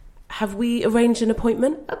 Have we arranged an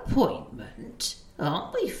appointment? Appointment?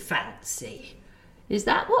 Aren't we fancy? Is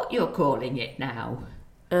that what you're calling it now?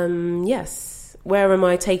 Yes. Where am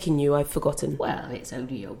I taking you? I've forgotten. Well, it's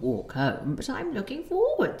only a walk home, but I'm looking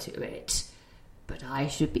forward to it. But I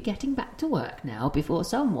should be getting back to work now before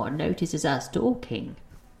someone notices us talking.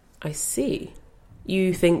 I see.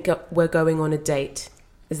 You think we're going on a date.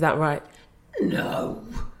 Is that right? No.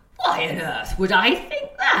 Why on earth would I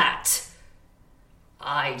think that?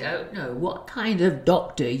 I don't know what kind of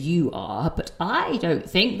doctor you are, but I don't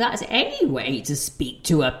think that's any way to speak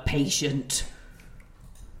to a patient.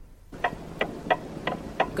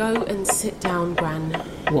 Go and sit down, Gran.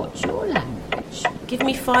 What's your language? Give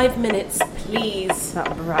me 5 minutes, please.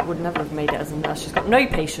 That brat would never have made it as a nurse. She's got no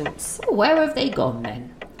patience. Where have they gone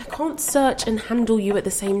then? I can't search and handle you at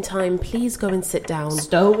the same time. Please go and sit down.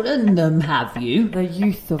 Stolen them, have you? The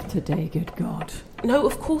youth of today, good God. No,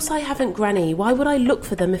 of course I haven't, Granny. Why would I look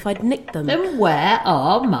for them if I'd nicked them? Then where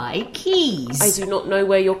are my keys? I do not know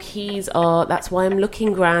where your keys are. That's why I'm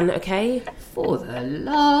looking, Gran, okay? For the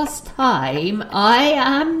last time, I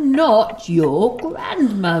am not your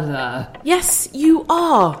grandmother. Yes, you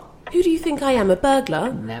are. Who do you think I am, a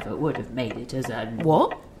burglar? Never would have made it as a...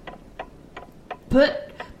 What? Put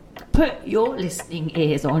your listening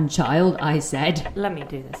ears on, child, I said. Let me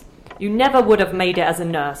do this. You never would have made it as a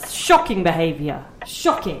nurse. Shocking behaviour.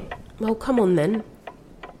 Shocking. Well, come on then.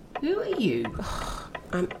 Who are you?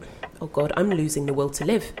 Oh God, I'm losing the will to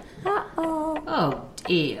live. Uh-oh. Oh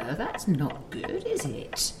dear, that's not good, is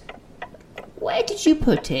it? Where did you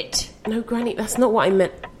put it? No, Granny, that's not what I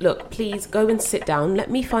meant. Look, please go and sit down. Let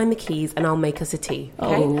me find the keys and I'll make us a tea,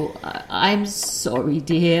 okay? Oh, I'm sorry,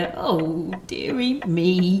 dear. Oh, dearie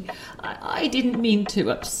me. I didn't mean to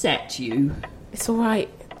upset you. It's all right.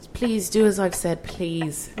 Please do as I've said,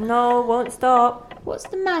 please. No, won't stop. What's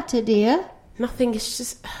the matter, dear? Nothing, it's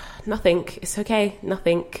just... Nothing. It's okay.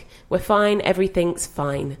 Nothing. We're fine. Everything's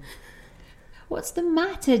fine. What's the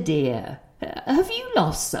matter, dear? Have you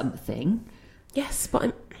lost something? Yes,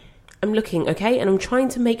 but I'm looking, okay? And I'm trying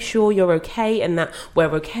to make sure you're okay and that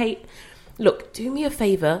we're okay. Look, do me a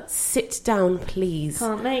favour. Sit down, please.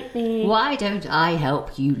 Can't make me. Why don't I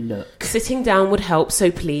help you look? Sitting down would help, so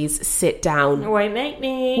please sit down. Won't make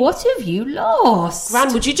me. What have you lost?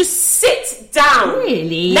 Gran, would you just sit down?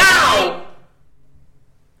 Really? Now!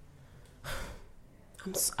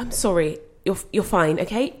 I'm sorry. You're fine,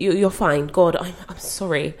 okay? You're fine. God, I'm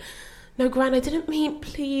sorry. No, Gran, I didn't mean...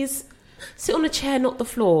 Please, sit on a chair, not the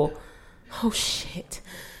floor. Oh, shit.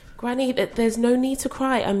 Granny, there's no need to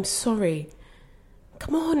cry. I'm sorry.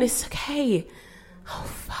 Come on, it's okay. Oh,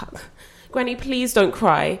 fuck. Granny, please don't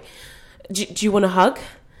cry. Do you want a hug?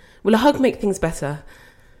 Will a hug make things better?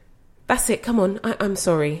 That's it, come on. I'm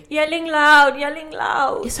sorry. Yelling loud, yelling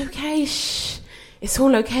loud. It's okay, shh. It's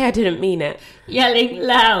all okay, I didn't mean it. Yelling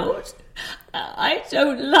loud. I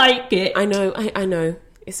don't like it. I know.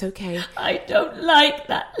 It's okay. I don't like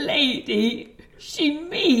that lady. She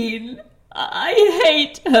mean. I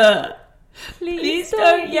hate her. Please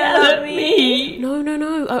don't yell at me.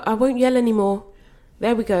 No. I won't yell anymore.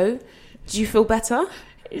 There we go. Do you feel better?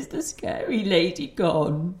 Is the scary lady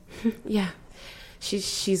gone? Yeah.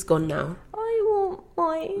 She's gone now. I want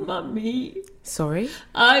my... Mummy. Sorry?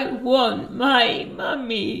 I want my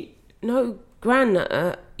mummy. No,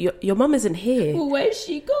 Gran, your mum isn't here. Well, where's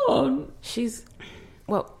she gone? She's...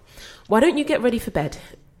 Well, why don't you get ready for bed?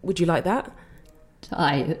 Would you like that?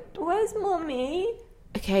 Tired. Where's Mummy?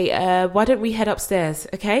 Okay, why don't we head upstairs,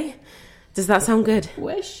 okay? Does that sound good?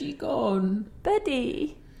 Where's she gone?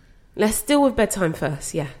 Betty. Let's deal with bedtime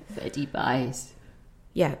first, yeah. Betty buys.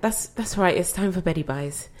 Yeah, that's right, it's time for Betty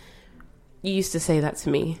buys. You used to say that to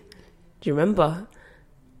me. Do you remember?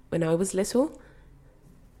 When I was little? Do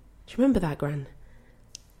you remember that, Gran?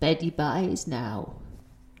 Betty buys now.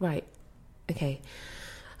 Right, okay.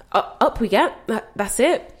 Up we get. That's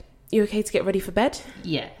it. You okay to get ready for bed?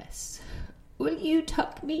 Yes. Will you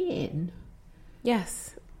tuck me in?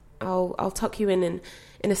 Yes. I'll tuck you in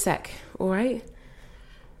a sec, all right?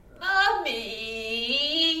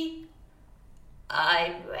 Mummy!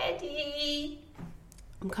 I'm ready.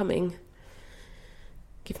 I'm coming.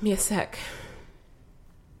 Give me a sec.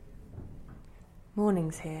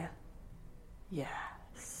 Morning's here.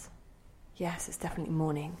 Yes. Yes, it's definitely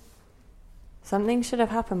morning. Something should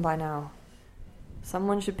have happened by now.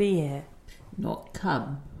 Someone should be here. Not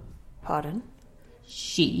come. Pardon?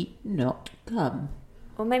 She not come.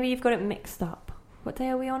 Or maybe you've got it mixed up. What day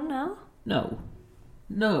are we on now? No.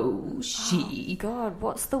 No, she. Oh, God,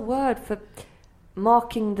 what's the word for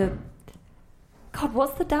marking the... God,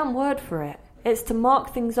 what's the damn word for it? It's to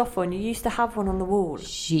mark things off on. You used to have one on the wall.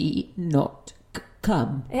 She not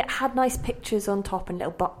come. It had nice pictures on top and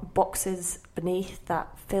little boxes beneath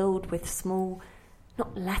that filled with small,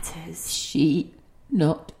 not letters. She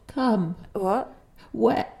not come. What?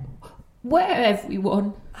 Where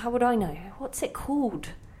everyone? How would I know? What's it called?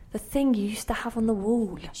 The thing you used to have on the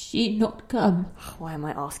wall. She not come. Why am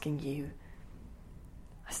I asking you?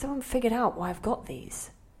 I still haven't figured out why I've got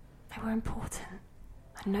these. They were important.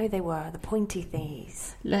 I know they were, the pointy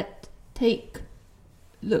thingies. Take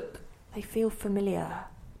look. They feel familiar.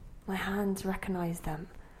 My hands recognise them.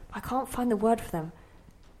 I can't find the word for them.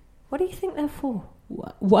 What do you think they're for?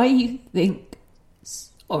 Why you think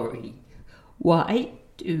sorry? Why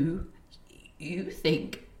do you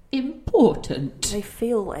think important? They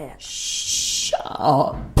feel it.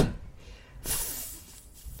 Sharp.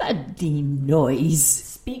 Funny noise.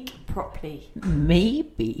 Speak properly.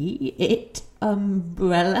 Maybe it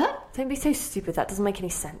umbrella? Don't be so stupid, that doesn't make any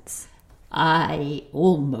sense. I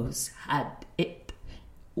almost had it.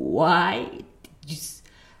 Why did you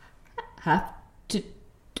have to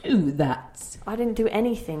do that? I didn't do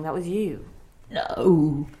anything, that was you.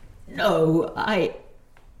 No, I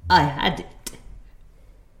had it.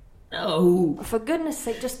 No. For goodness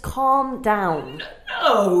sake, just calm down.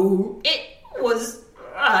 No, it was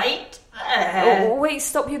right there. Oh, wait,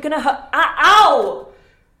 stop, you're gonna hurt. Ow!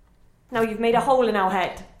 Now you've made a hole in our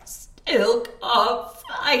head. Still can't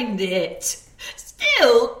find it.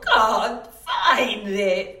 Still can't find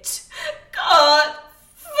it. Can't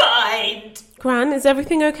find. Gran, is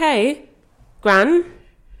everything okay? Gran?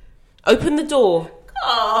 Open the door.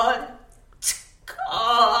 Can't.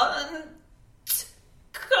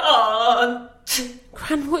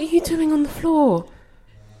 Gran, what are you doing on the floor?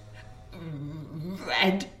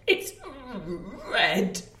 Red. It's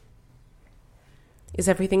red. Is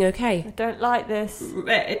everything okay? I don't like this.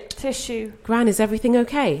 Red. Tissue. Gran, is everything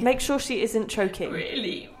okay? Make sure she isn't choking.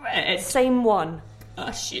 Really red. Same one.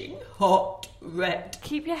 Gushing hot red.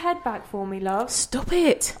 Keep your head back for me, love. Stop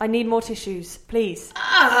it. I need more tissues, please.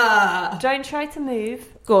 Ah! Don't try to move.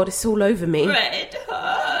 God, it's all over me. Red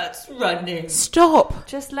hurts running. Stop.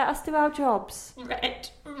 Just let us do our jobs. Red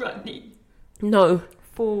running. No.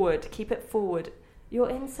 Forward. Keep it forward. You're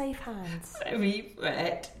in safe hands. Very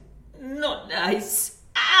red. Not nice.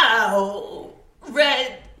 Ow!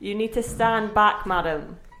 Red. You need to stand back,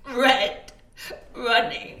 madam. Red.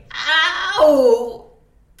 Running. Ow!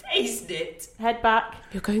 Taste it. Head back.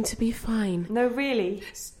 You're going to be fine. No, really.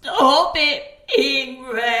 Stop it being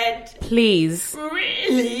red. Please.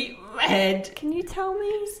 Really red. Can you tell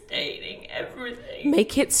me? Staining everything.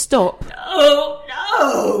 Make it stop. No.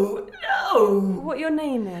 What your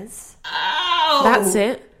name is? Ow! That's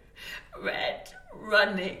it. Red.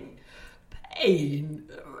 Running. Pain.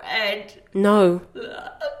 Red. No.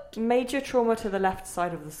 Blood. Major trauma to the left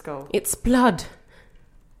side of the skull. It's blood.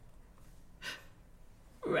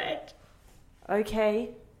 Red. Okay,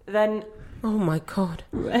 then Oh my God.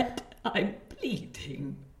 Red. I'm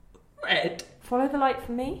bleeding. Red. follow the light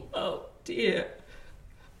for me. Oh dear.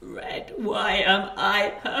 Red. Why am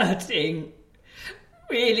I hurting?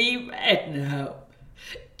 Really red now.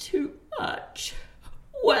 Too much.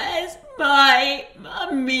 Where's my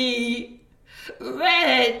mummy?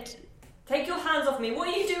 Red. Take your hands off me. What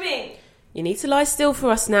are you doing? You need to lie still for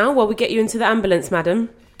us now while we get you into the ambulance,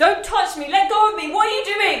 madam. Don't touch me. Let go of me. What are you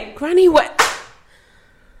doing? Granny, what?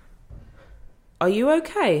 Are you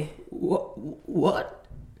okay? What?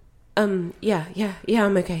 Yeah,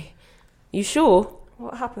 I'm okay. You sure?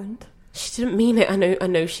 What happened? She didn't mean it. I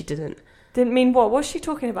know she didn't. Didn't mean what? What's she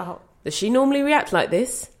talking about? Does she normally react like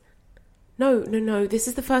this? No. This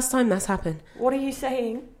is the first time that's happened. What are you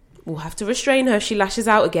saying? We'll have to restrain her if she lashes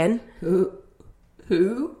out again. Who?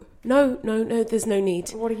 No, there's no need.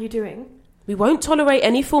 What are you doing? We won't tolerate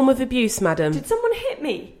any form of abuse, madam. Did someone hit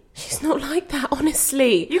me? She's not like that,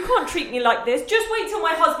 honestly. You can't treat me like this. Just wait till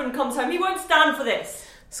my husband comes home. He won't stand for this.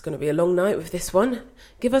 It's going to be a long night with this one.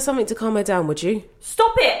 Give her something to calm her down, would you?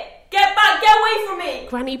 Stop it! Get back! Get away from me!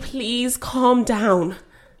 Granny, please calm down.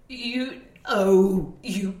 You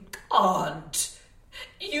can't.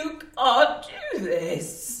 You can't do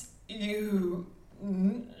this. You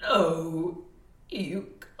know you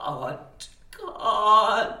can't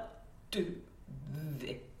do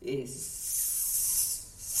this.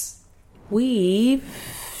 We've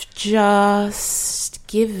just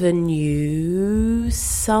given you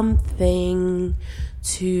something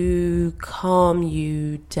to calm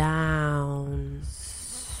you down.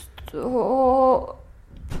 Stop.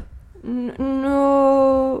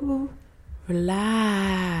 No.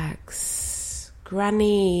 Relax.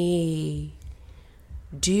 Granny.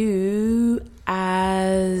 Do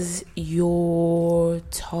as you're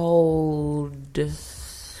told.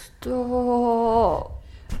 Stop.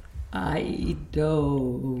 I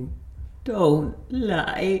don't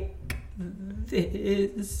like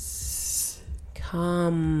this.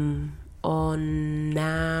 Come on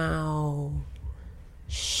now.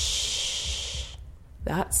 Shh.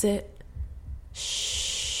 That's it.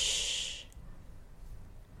 Shh.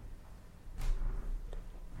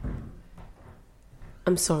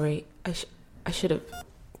 I'm sorry. I should have.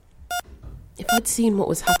 If I'd seen what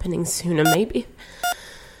was happening sooner, maybe.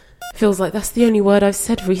 Feels like that's the only word I've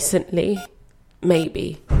said recently.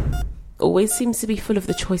 Maybe. Always seems to be full of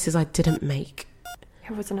the choices I didn't make.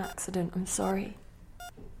 It was an accident. I'm sorry.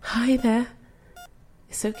 Hi there.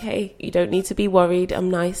 It's okay. You don't need to be worried. I'm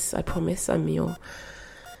nice. I promise. I'm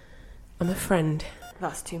a friend.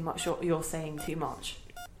 That's too much. You're saying too much.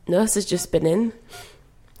 Nurse has just been in.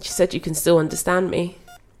 She said you can still understand me.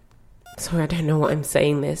 Sorry, I don't know what I'm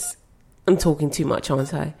saying this. I'm talking too much,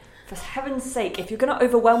 aren't I? For heaven's sake, if you're going to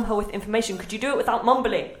overwhelm her with information, could you do it without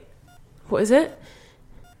mumbling? What is it?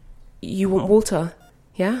 You want water?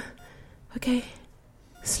 Yeah? Okay.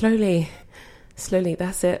 Slowly. Slowly,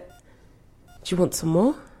 that's it. Do you want some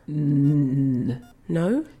more?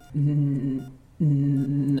 No?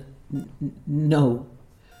 No.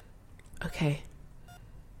 Okay.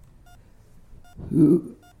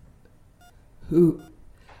 Who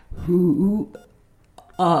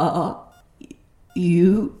are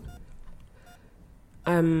you?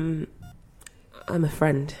 I'm a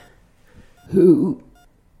friend. Who?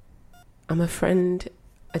 I'm a friend.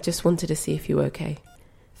 I just wanted to see if you were okay.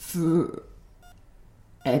 Friend.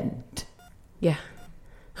 Yeah.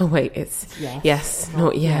 Oh wait, it's yes,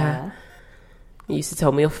 not yeah. You used to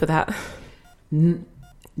tell me off for that.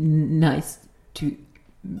 Nice to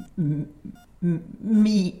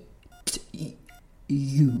meet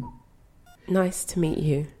you. Nice to meet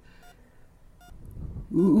you.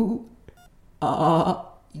 Who are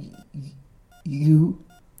you?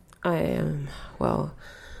 I am, well,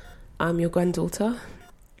 I'm your granddaughter.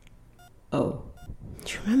 Oh.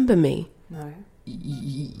 Do you remember me? No.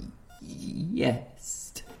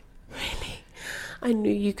 Yes. Really? I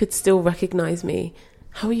knew you could still recognise me.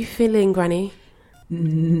 How are you feeling, Granny?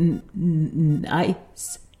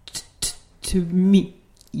 Nice to meet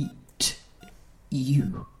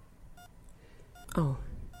you. Oh.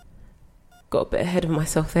 Got a bit ahead of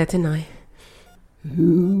myself there, didn't I?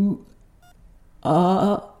 Who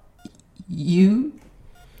are you?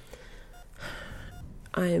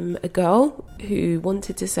 I'm a girl who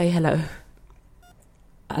wanted to say hello.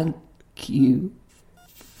 Thank you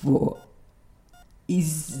for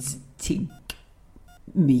visiting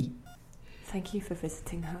me. Thank you for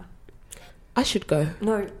visiting her. I should go.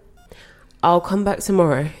 No. I'll come back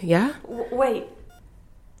tomorrow, yeah? Wait.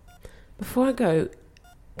 Before I go,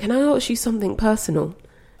 can I ask you something personal?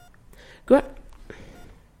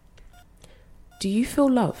 Do you feel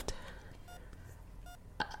loved?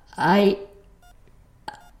 I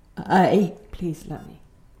Please let me.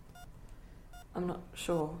 I'm not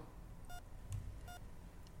sure.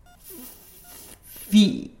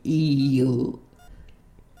 feel.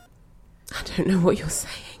 I don't know what you're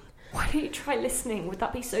saying. Why don't you try listening? Would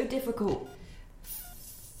that be so difficult?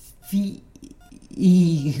 Feel.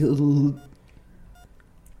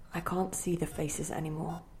 I can't see the faces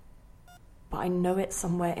anymore, but I know it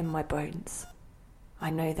somewhere in my bones. I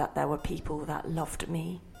know that there were people that loved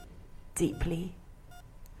me deeply,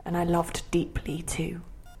 and I loved deeply too.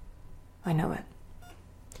 I know it.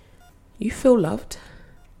 You feel loved?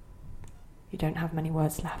 You don't have many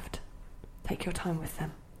words left. Take your time with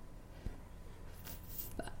them.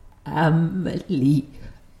 Family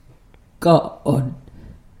gone.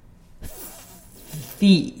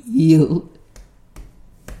 Feel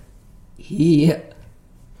here.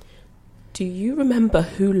 Do you remember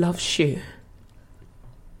who loves you?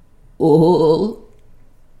 All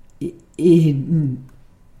in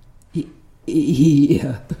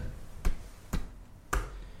here.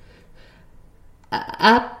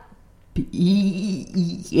 Happy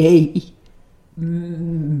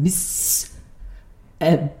Miss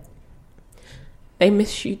M. They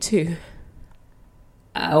miss you too.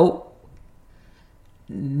 Ow.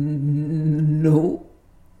 No.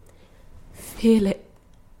 Feel it.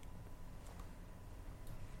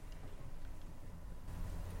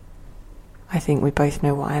 I think we both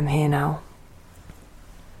know why I'm here now.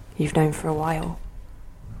 You've known for a while.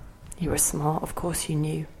 You were smart, of course you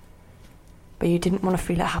knew. But you didn't want to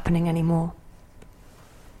feel it happening anymore.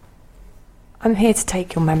 I'm here to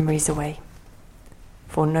take your memories away.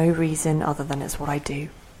 For no reason other than it's what I do.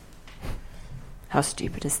 How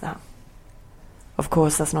stupid is that? Of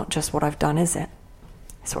course, that's not just what I've done, is it?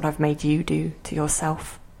 It's what I've made you do to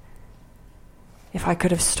yourself. If I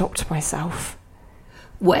could have stopped myself.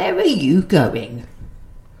 Where are you going?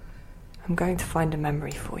 I'm going to find a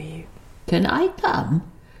memory for you. Can I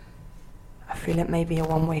come? I feel it may be a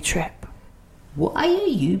one-way trip. Why are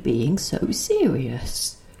you being so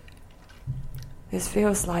serious? This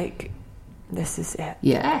feels like this is it.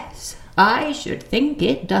 Yes, I should think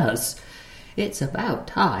it does. It's about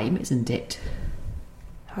time, isn't it?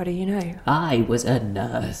 How do you know? I was a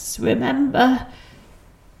nurse, remember?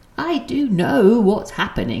 I do know what's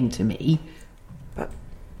happening to me. But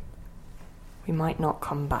we might not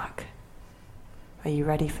come back. Are you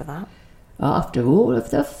ready for that? After all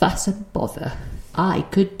of the fuss and bother, I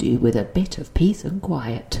could do with a bit of peace and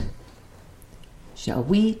quiet. Shall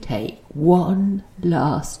we take one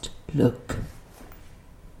last look?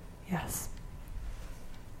 Yes.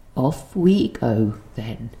 Off we go,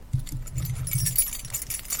 then.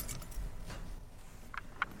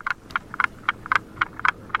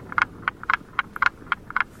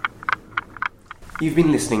 You've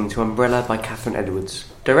been listening to Umbrella by Katherine Edwards,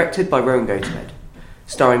 directed by Rowan Gotobed,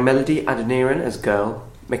 starring Melody Adeniran as Girl,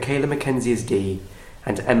 Michaela Mackenzie as Dee,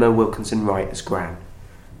 and Emma Wilkinson Wright as Gran.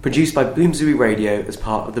 Produced by Bloomsbury Radio as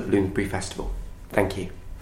part of the Bloomsbury Festival. Thank you.